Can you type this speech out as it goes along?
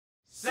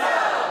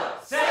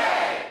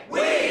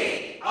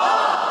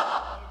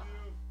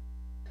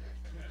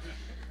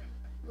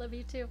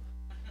too.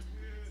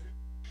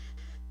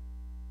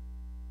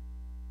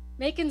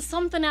 Making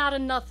something out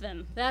of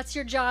nothing. That's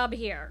your job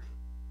here.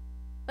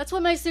 That's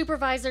what my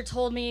supervisor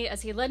told me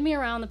as he led me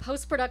around the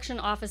post-production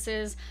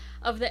offices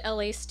of the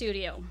LA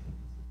studio.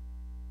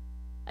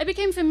 I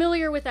became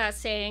familiar with that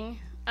saying,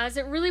 as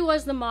it really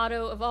was the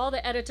motto of all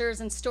the editors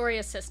and story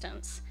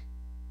assistants,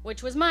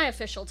 which was my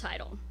official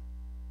title.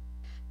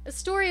 A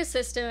story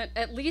assistant,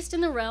 at least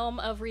in the realm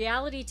of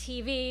reality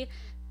TV,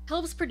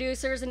 helps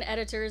producers and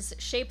editors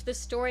shape the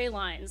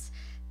storylines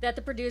that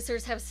the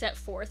producers have set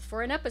forth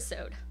for an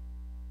episode.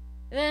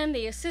 Then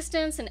the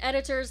assistants and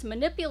editors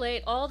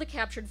manipulate all the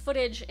captured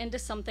footage into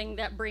something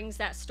that brings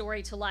that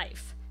story to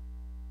life.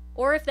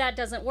 Or if that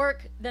doesn't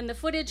work, then the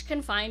footage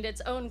can find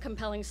its own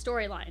compelling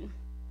storyline.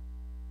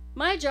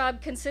 My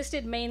job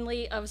consisted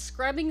mainly of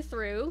scrubbing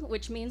through,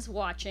 which means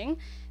watching,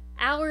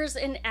 hours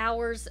and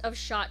hours of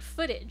shot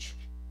footage,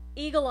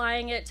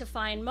 eagle-eyeing it to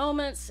find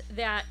moments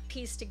that,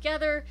 pieced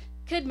together,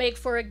 could make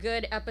for a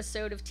good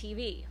episode of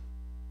TV.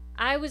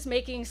 I was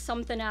making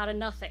something out of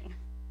nothing.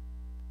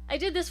 I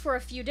did this for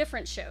a few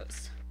different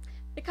shows.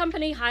 The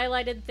company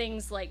highlighted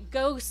things like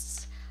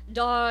ghosts,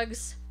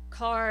 dogs,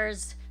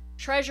 cars,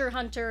 treasure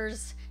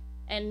hunters,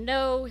 and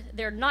no,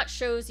 they're not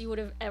shows you would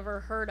have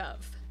ever heard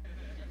of.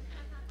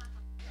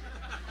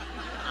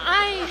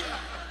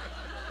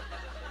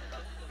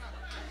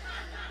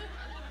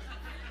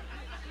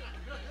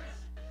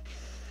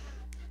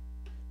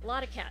 A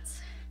lot of cats.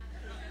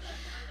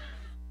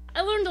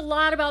 I learned a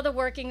lot about the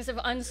workings of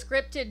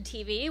unscripted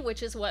TV,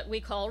 which is what we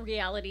call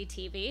reality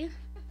TV.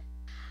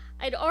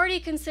 I'd already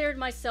considered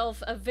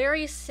myself a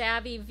very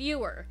savvy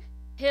viewer,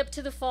 hip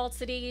to the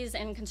falsities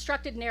and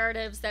constructed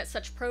narratives that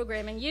such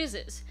programming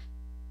uses.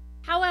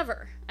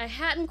 However, I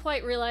hadn't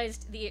quite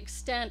realized the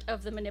extent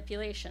of the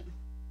manipulation.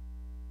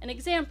 An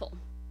example,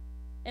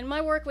 in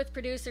my work with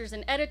producers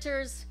and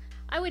editors,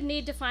 I would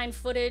need to find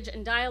footage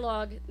and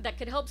dialogue that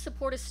could help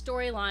support a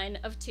storyline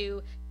of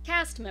two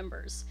cast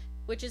members,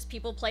 which is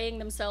people playing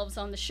themselves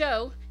on the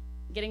show,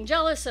 getting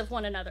jealous of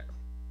one another.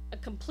 A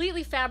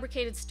completely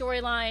fabricated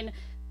storyline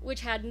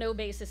which had no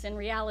basis in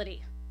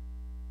reality.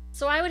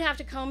 So I would have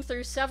to comb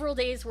through several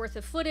days worth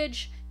of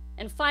footage,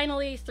 and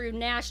finally, through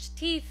gnashed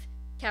teeth,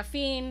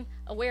 caffeine,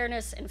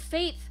 awareness, and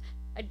faith,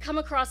 I'd come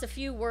across a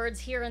few words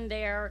here and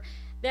there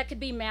that could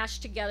be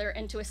mashed together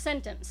into a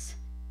sentence.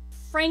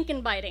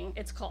 Frankenbiting,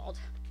 it's called.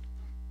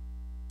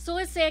 So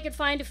let's say I could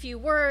find a few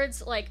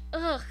words like,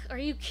 ugh, are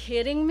you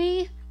kidding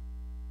me?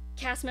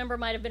 Cast member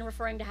might have been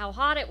referring to how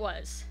hot it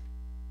was.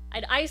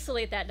 I'd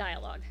isolate that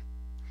dialogue.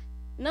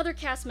 Another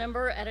cast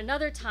member at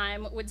another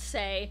time would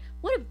say,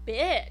 what a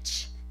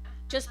bitch,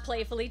 just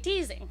playfully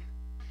teasing.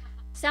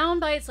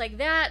 Sound bites like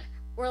that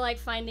were like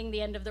finding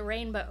the end of the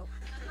rainbow.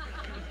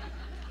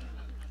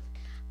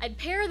 I'd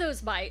pair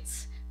those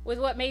bites with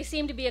what may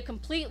seem to be a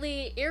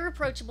completely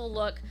irreproachable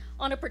look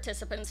on a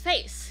participant's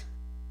face.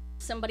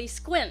 Somebody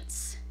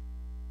squints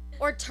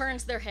or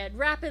turns their head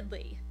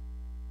rapidly.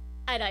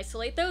 I'd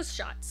isolate those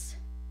shots.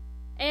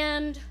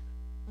 And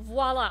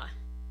voila,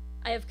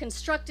 I have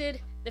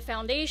constructed the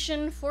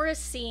foundation for a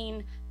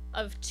scene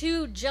of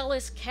two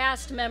jealous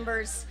cast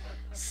members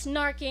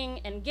snarking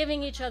and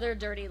giving each other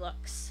dirty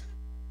looks.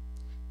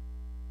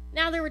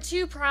 Now, there were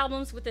two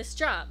problems with this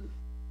job.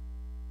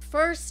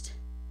 First,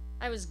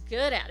 I was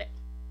good at it.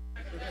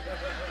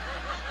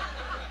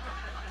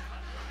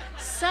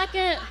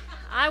 Second,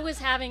 I was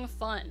having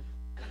fun.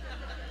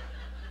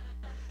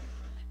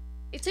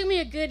 It took me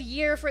a good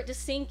year for it to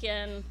sink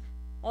in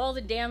all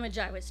the damage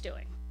I was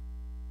doing.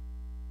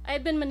 I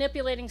had been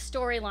manipulating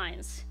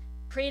storylines,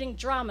 creating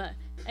drama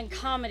and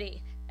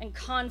comedy and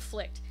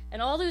conflict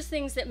and all those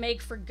things that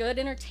make for good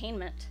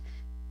entertainment.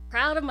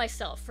 Proud of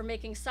myself for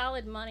making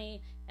solid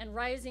money and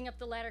rising up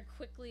the ladder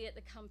quickly at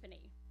the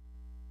company.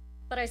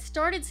 But I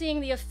started seeing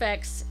the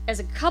effects as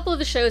a couple of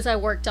the shows I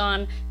worked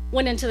on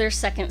went into their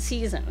second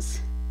seasons.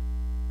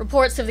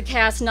 Reports of the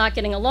cast not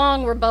getting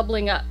along were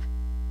bubbling up,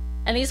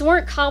 and these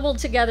weren't cobbled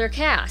together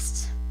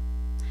casts.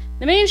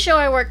 The main show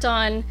I worked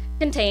on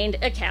contained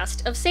a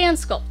cast of sand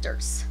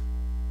sculptors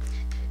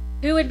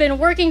who had been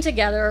working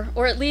together,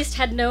 or at least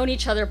had known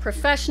each other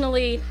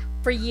professionally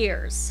for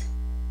years.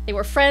 They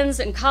were friends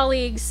and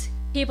colleagues,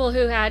 people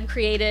who had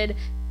created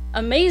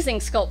amazing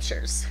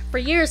sculptures for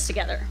years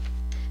together,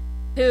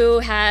 who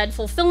had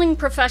fulfilling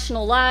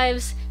professional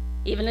lives,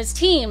 even as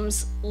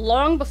teams,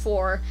 long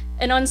before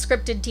an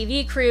unscripted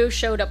TV crew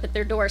showed up at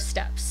their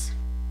doorsteps.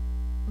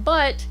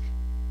 But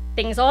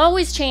things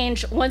always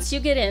change once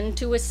you get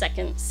into a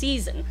second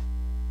season,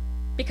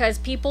 because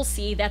people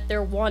see that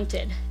they're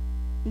wanted,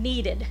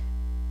 needed.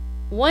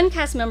 One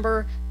cast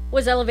member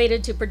was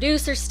elevated to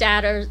producer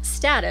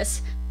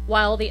status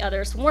while the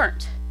others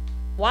weren't.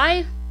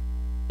 Why?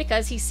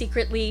 Because he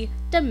secretly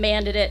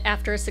demanded it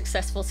after a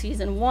successful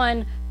season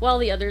 1 while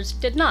the others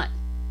did not.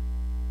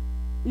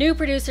 New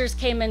producers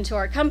came into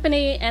our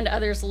company and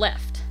others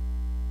left.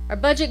 Our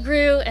budget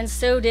grew and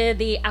so did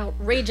the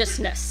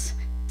outrageousness,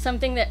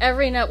 something that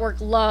every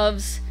network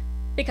loves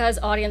because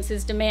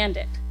audiences demand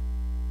it.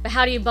 But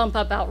how do you bump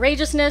up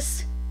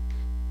outrageousness?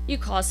 you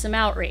cause some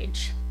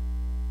outrage.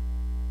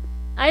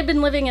 I had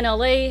been living in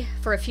LA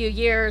for a few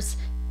years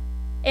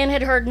and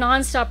had heard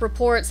nonstop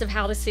reports of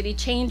how the city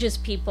changes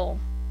people,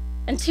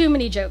 and too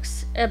many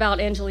jokes about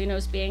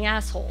Angelenos being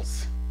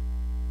assholes.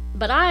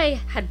 But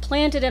I had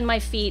planted in my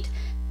feet,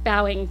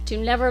 vowing to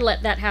never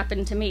let that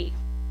happen to me.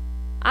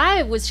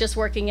 I was just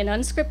working in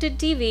unscripted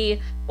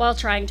TV while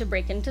trying to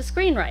break into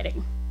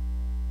screenwriting,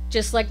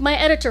 just like my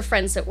editor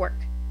friends at work,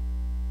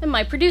 and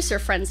my producer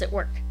friends at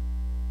work,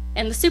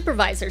 and the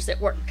supervisors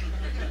at work,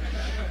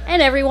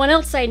 and everyone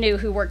else I knew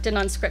who worked in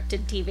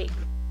unscripted TV.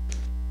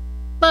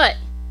 But,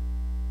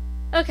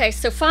 okay,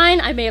 so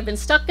fine, I may have been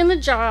stuck in the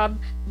job,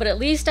 but at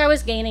least I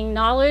was gaining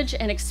knowledge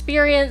and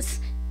experience,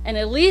 and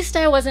at least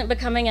I wasn't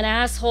becoming an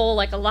asshole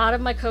like a lot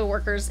of my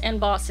coworkers and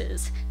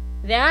bosses.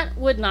 That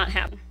would not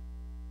happen.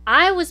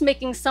 I was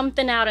making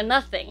something out of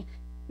nothing,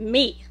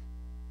 me,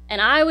 and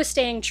I was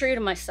staying true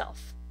to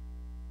myself.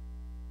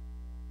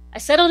 I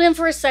settled in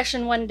for a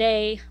session one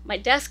day, my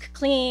desk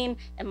clean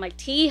and my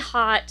tea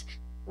hot,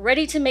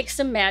 ready to make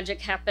some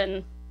magic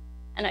happen,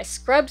 and I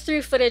scrubbed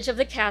through footage of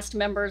the cast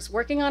members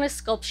working on a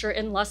sculpture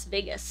in Las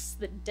Vegas,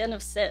 the Den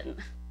of Sin.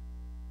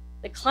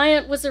 The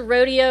client was a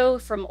rodeo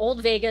from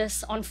Old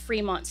Vegas on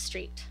Fremont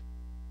Street.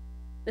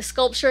 The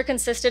sculpture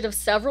consisted of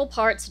several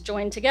parts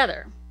joined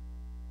together.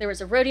 There was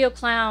a rodeo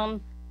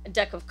clown, a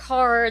deck of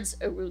cards,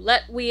 a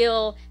roulette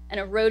wheel, and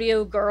a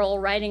rodeo girl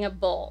riding a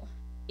bull.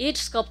 Each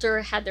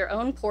sculptor had their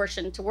own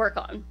portion to work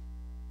on.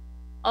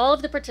 All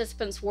of the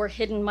participants wore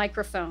hidden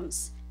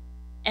microphones,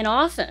 and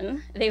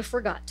often they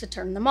forgot to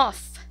turn them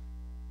off.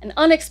 An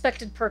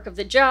unexpected perk of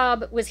the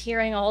job was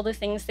hearing all the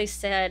things they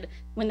said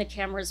when the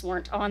cameras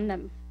weren't on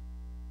them.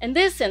 In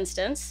this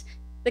instance,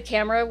 the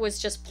camera was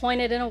just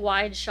pointed in a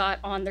wide shot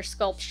on their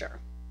sculpture.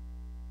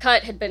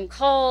 Cut had been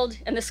called,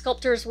 and the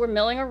sculptors were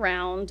milling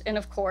around, and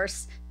of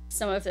course,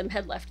 some of them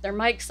had left their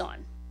mics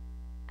on.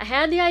 I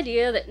had the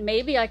idea that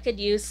maybe I could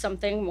use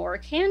something more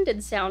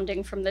candid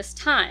sounding from this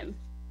time.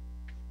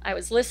 I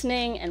was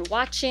listening and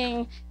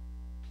watching,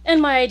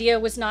 and my idea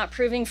was not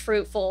proving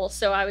fruitful,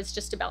 so I was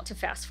just about to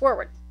fast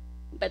forward.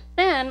 But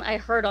then I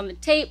heard on the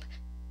tape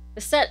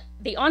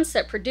the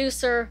on-set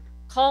producer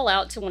call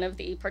out to one of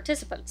the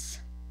participants.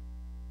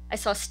 I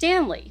saw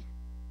Stanley,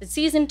 the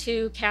season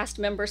 2 cast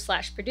member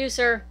 /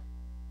 producer,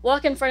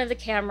 walk in front of the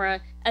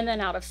camera and then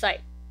out of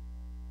sight.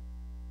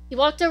 He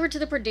walked over to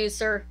the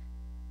producer,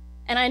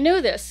 and I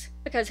knew this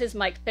because his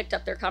mic picked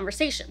up their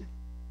conversation.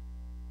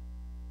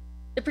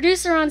 The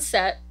producer on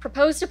set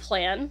proposed a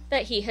plan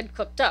that he had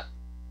cooked up.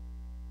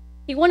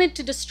 He wanted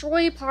to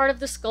destroy part of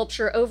the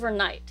sculpture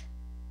overnight,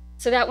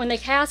 so that when the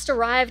cast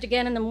arrived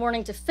again in the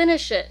morning to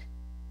finish it,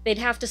 they'd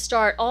have to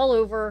start all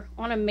over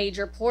on a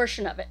major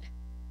portion of it,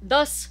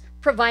 thus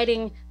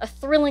providing a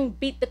thrilling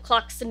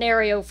beat-the-clock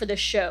scenario for the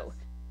show.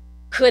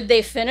 Could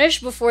they finish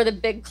before the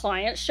big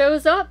client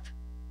shows up?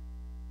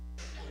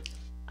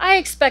 I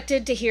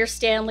expected to hear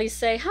Stanley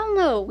say, "Hell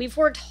no, we've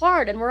worked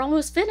hard and we're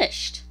almost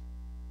finished."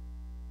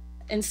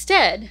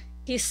 Instead,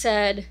 he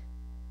said,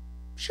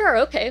 "Sure,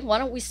 okay, why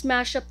don't we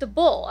smash up the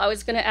bull? I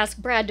was going to ask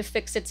Brad to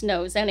fix its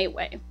nose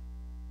anyway."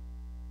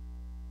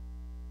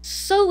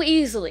 So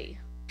easily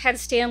had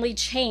Stanley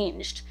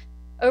changed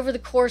over the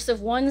course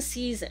of one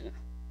season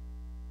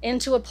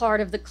into a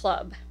part of the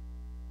club.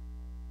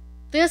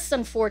 This,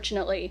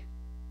 unfortunately,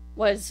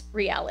 was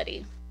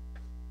reality.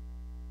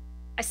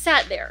 I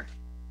sat there,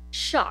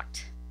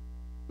 shocked,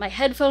 my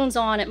headphones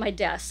on at my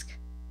desk,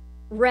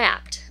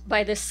 rapt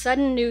by this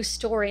sudden new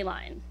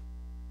storyline,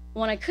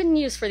 one I couldn't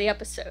use for the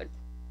episode,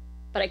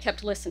 but I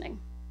kept listening.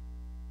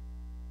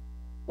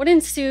 What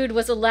ensued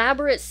was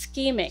elaborate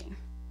scheming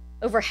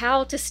over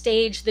how to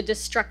stage the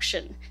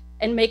destruction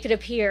and make it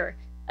appear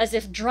as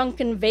if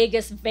drunken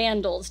Vegas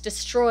vandals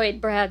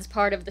destroyed Brad's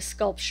part of the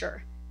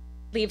sculpture,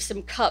 leave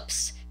some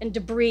cups and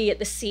debris at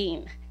the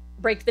scene,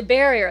 break the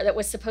barrier that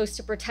was supposed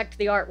to protect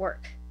the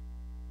artwork.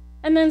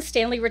 And then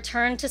Stanley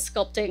returned to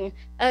sculpting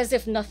as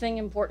if nothing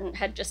important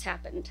had just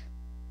happened.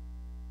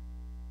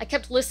 I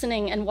kept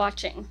listening and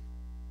watching,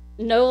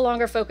 no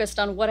longer focused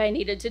on what I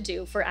needed to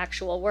do for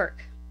actual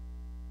work.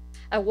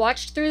 I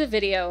watched through the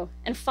video,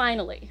 and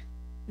finally,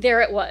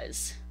 there it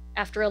was,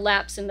 after a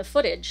lapse in the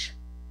footage,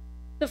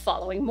 the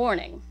following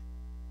morning.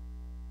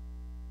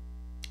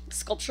 The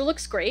sculpture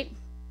looks great,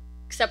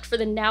 except for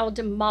the now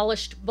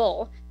demolished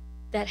bull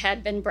that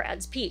had been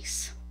Brad's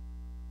piece.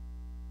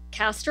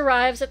 Cast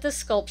arrives at the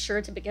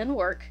sculpture to begin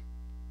work,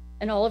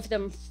 and all of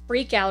them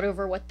freak out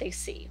over what they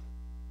see.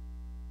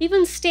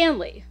 Even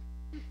Stanley,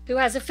 who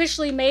has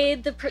officially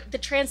made the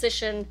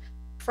transition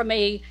from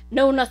a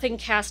know-nothing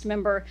cast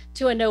member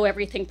to a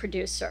know-everything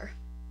producer.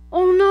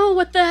 "Oh no,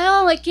 what the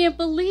hell? I can't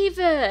believe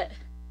it!"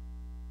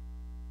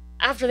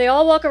 After they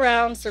all walk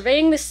around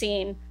surveying the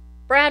scene,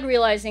 Brad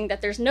realizing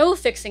that there's no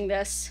fixing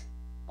this,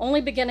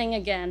 only beginning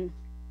again,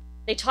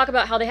 they talk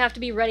about how they have to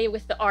be ready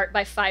with the art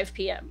by 5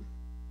 p.m.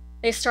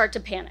 They start to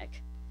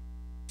panic.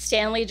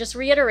 Stanley just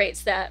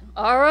reiterates that,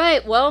 "All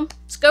right, well,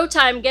 it's go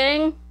time,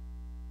 gang."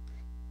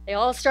 They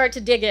all start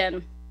to dig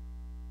in.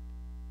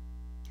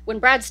 When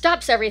Brad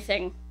stops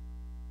everything,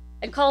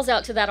 and calls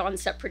out to that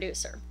on-set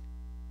producer.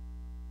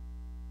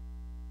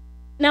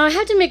 Now, I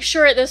had to make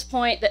sure at this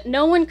point that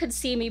no one could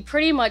see me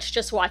pretty much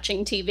just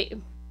watching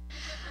TV.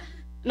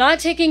 Not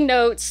taking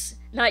notes,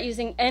 not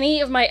using any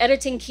of my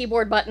editing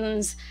keyboard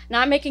buttons,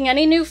 not making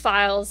any new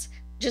files,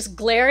 just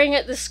glaring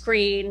at the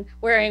screen,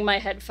 wearing my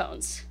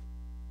headphones.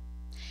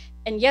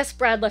 And yes,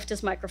 Brad left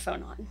his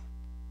microphone on.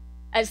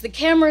 As the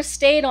camera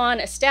stayed on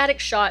a static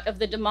shot of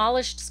the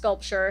demolished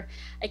sculpture,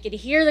 I could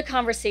hear the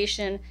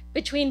conversation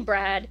between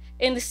Brad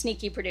and the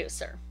sneaky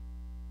producer.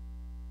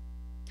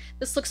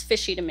 This looks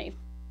fishy to me.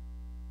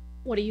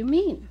 What do you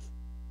mean?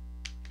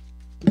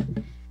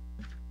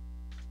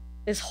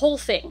 This whole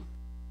thing,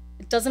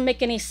 it doesn't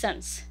make any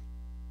sense.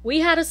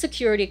 We had a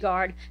security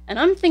guard, and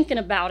I'm thinking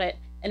about it,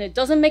 and it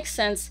doesn't make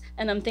sense,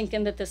 and I'm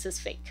thinking that this is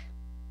fake.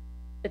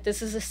 That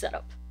this is a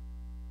setup.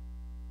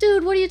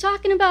 Dude, what are you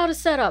talking about, a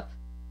setup?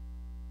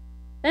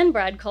 Then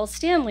Brad calls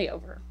Stanley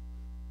over.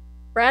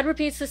 Brad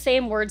repeats the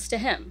same words to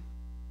him.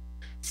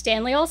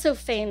 Stanley also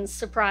feigns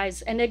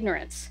surprise and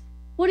ignorance.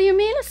 What do you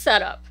mean, a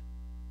setup?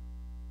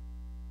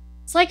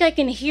 It's like I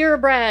can hear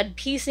Brad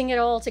piecing it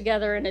all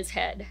together in his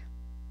head.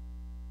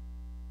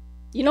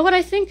 You know what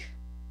I think?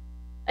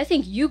 I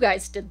think you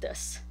guys did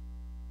this.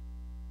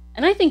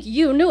 And I think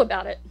you knew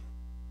about it.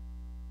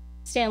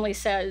 Stanley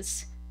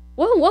says,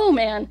 whoa, whoa,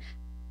 man.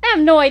 I have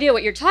no idea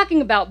what you're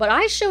talking about, but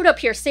I showed up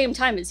here same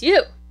time as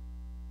you.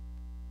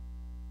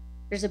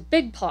 There's a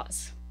big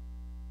pause.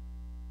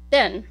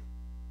 Then,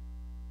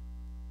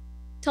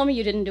 tell me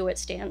you didn't do it,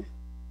 Stan.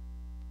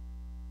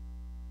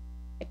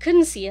 I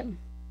couldn't see him.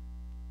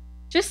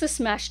 Just the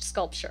smashed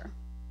sculpture.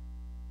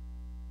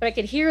 But I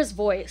could hear his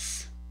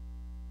voice,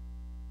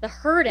 the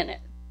hurt in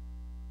it,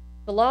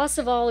 the loss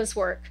of all his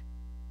work,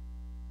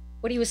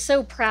 what he was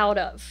so proud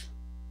of,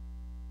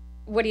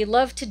 what he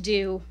loved to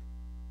do,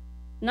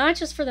 not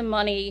just for the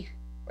money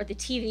or the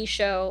TV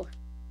show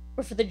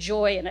or for the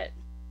joy in it,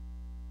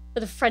 for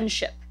the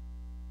friendship.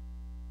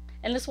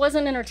 And this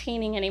wasn't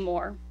entertaining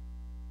anymore.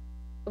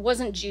 It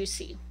wasn't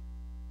juicy.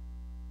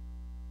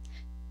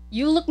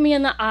 You look me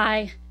in the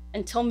eye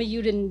and tell me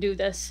you didn't do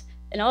this,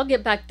 and I'll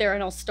get back there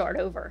and I'll start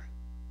over.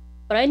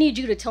 But I need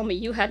you to tell me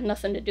you had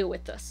nothing to do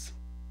with this.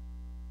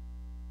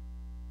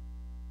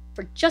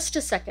 For just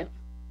a second,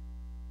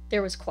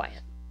 there was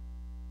quiet.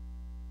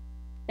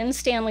 Then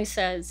Stanley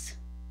says,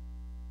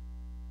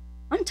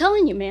 I'm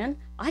telling you, man,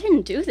 I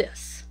didn't do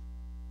this.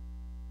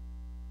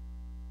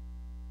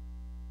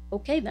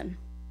 Okay, then.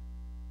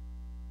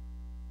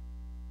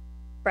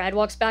 Brad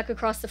walks back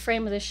across the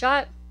frame of the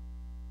shot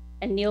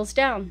and kneels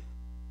down.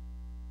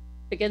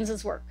 Begins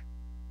his work.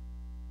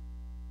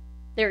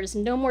 There is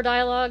no more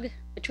dialogue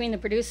between the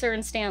producer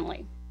and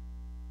Stanley.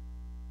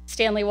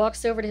 Stanley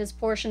walks over to his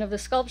portion of the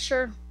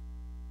sculpture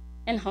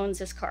and hones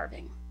his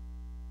carving.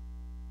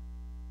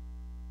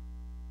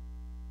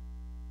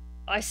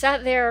 I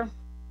sat there,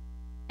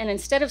 and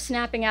instead of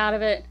snapping out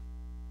of it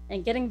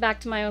and getting back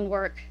to my own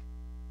work,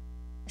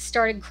 I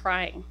started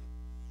crying.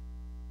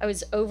 I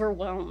was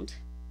overwhelmed.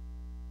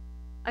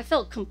 I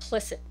felt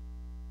complicit.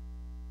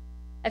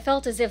 I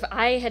felt as if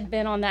I had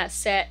been on that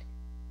set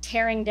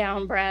tearing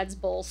down Brad's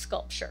bull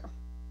sculpture.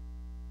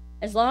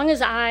 As long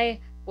as I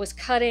was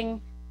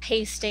cutting,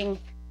 pasting,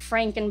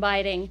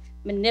 frankenbiting,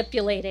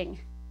 manipulating,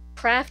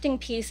 crafting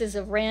pieces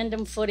of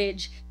random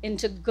footage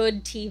into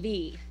good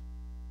TV,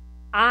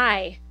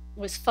 I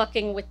was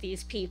fucking with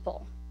these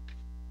people.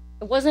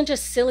 It wasn't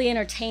just silly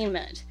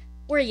entertainment,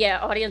 where yeah,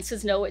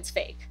 audiences know it's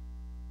fake.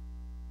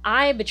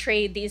 I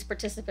betrayed these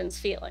participants'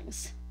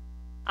 feelings.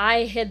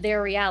 I hid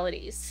their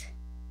realities.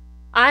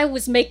 I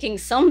was making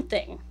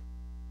something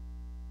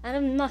out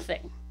of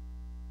nothing.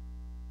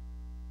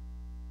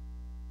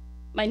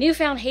 My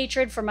newfound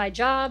hatred for my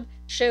job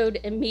showed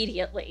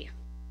immediately.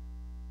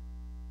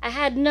 I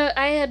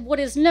had what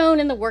is known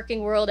in the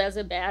working world as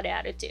a bad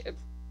attitude,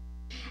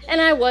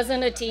 and I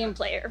wasn't a team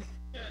player.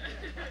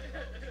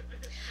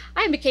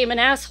 I became an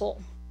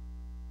asshole.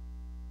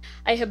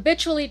 I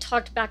habitually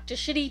talked back to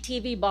shitty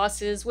TV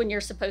bosses when you're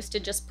supposed to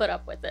just put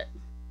up with it.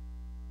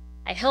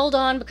 I held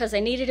on because I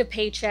needed a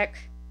paycheck,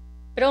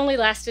 but only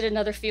lasted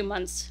another few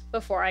months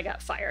before I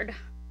got fired.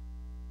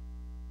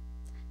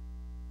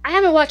 I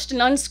haven't watched an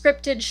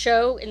unscripted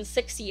show in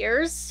 6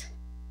 years,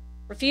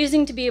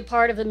 refusing to be a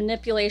part of the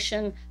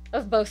manipulation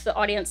of both the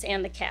audience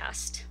and the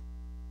cast.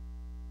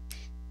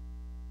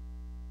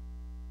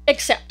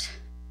 Except,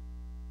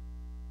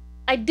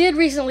 I did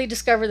recently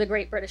discover the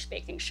Great British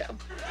Baking Show.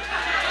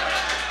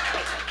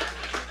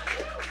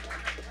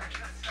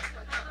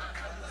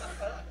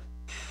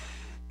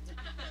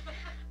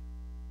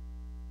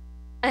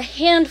 A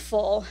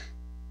handful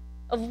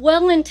of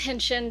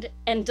well-intentioned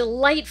and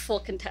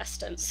delightful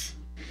contestants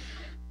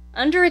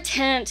under a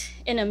tent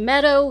in a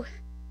meadow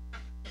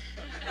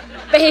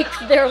bake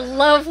their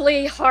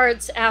lovely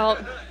hearts out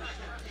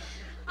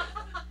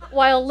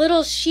while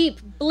little sheep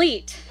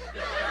bleat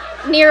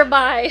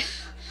nearby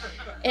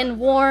in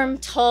warm,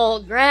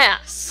 tall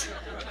grass.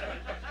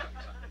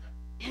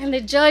 And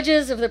the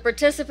judges of the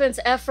participants'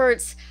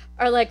 efforts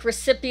are like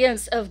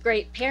recipients of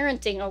great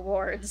parenting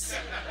awards.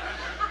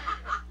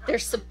 They're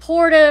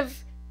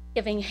supportive,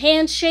 giving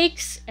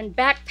handshakes and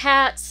back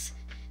pats,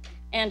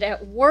 and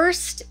at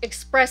worst,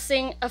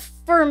 expressing a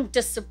firm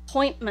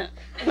disappointment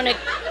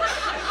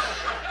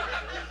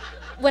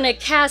when a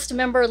cast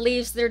member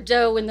leaves their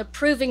dough in the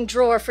proving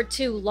drawer for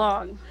too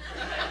long.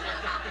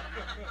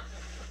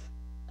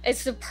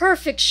 It's the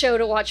perfect show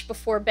to watch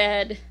before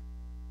bed.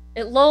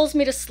 It lulls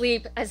me to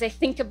sleep as I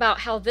think about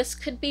how this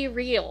could be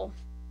real.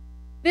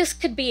 This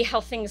could be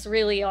how things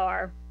really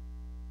are.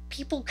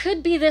 People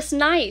could be this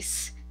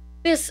nice,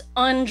 this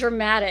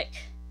undramatic,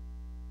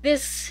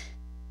 this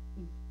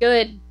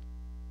good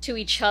to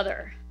each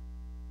other.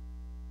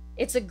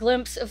 It's a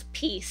glimpse of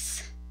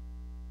peace.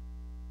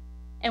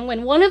 And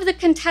when one of the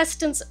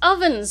contestants'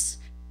 ovens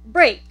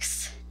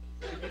breaks,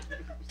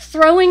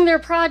 throwing their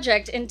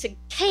project into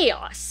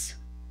chaos,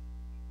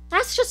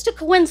 that's just a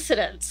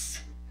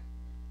coincidence,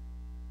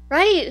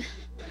 right?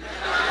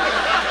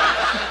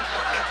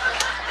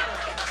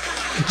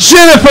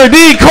 Jennifer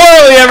D.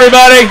 Corley,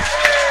 everybody.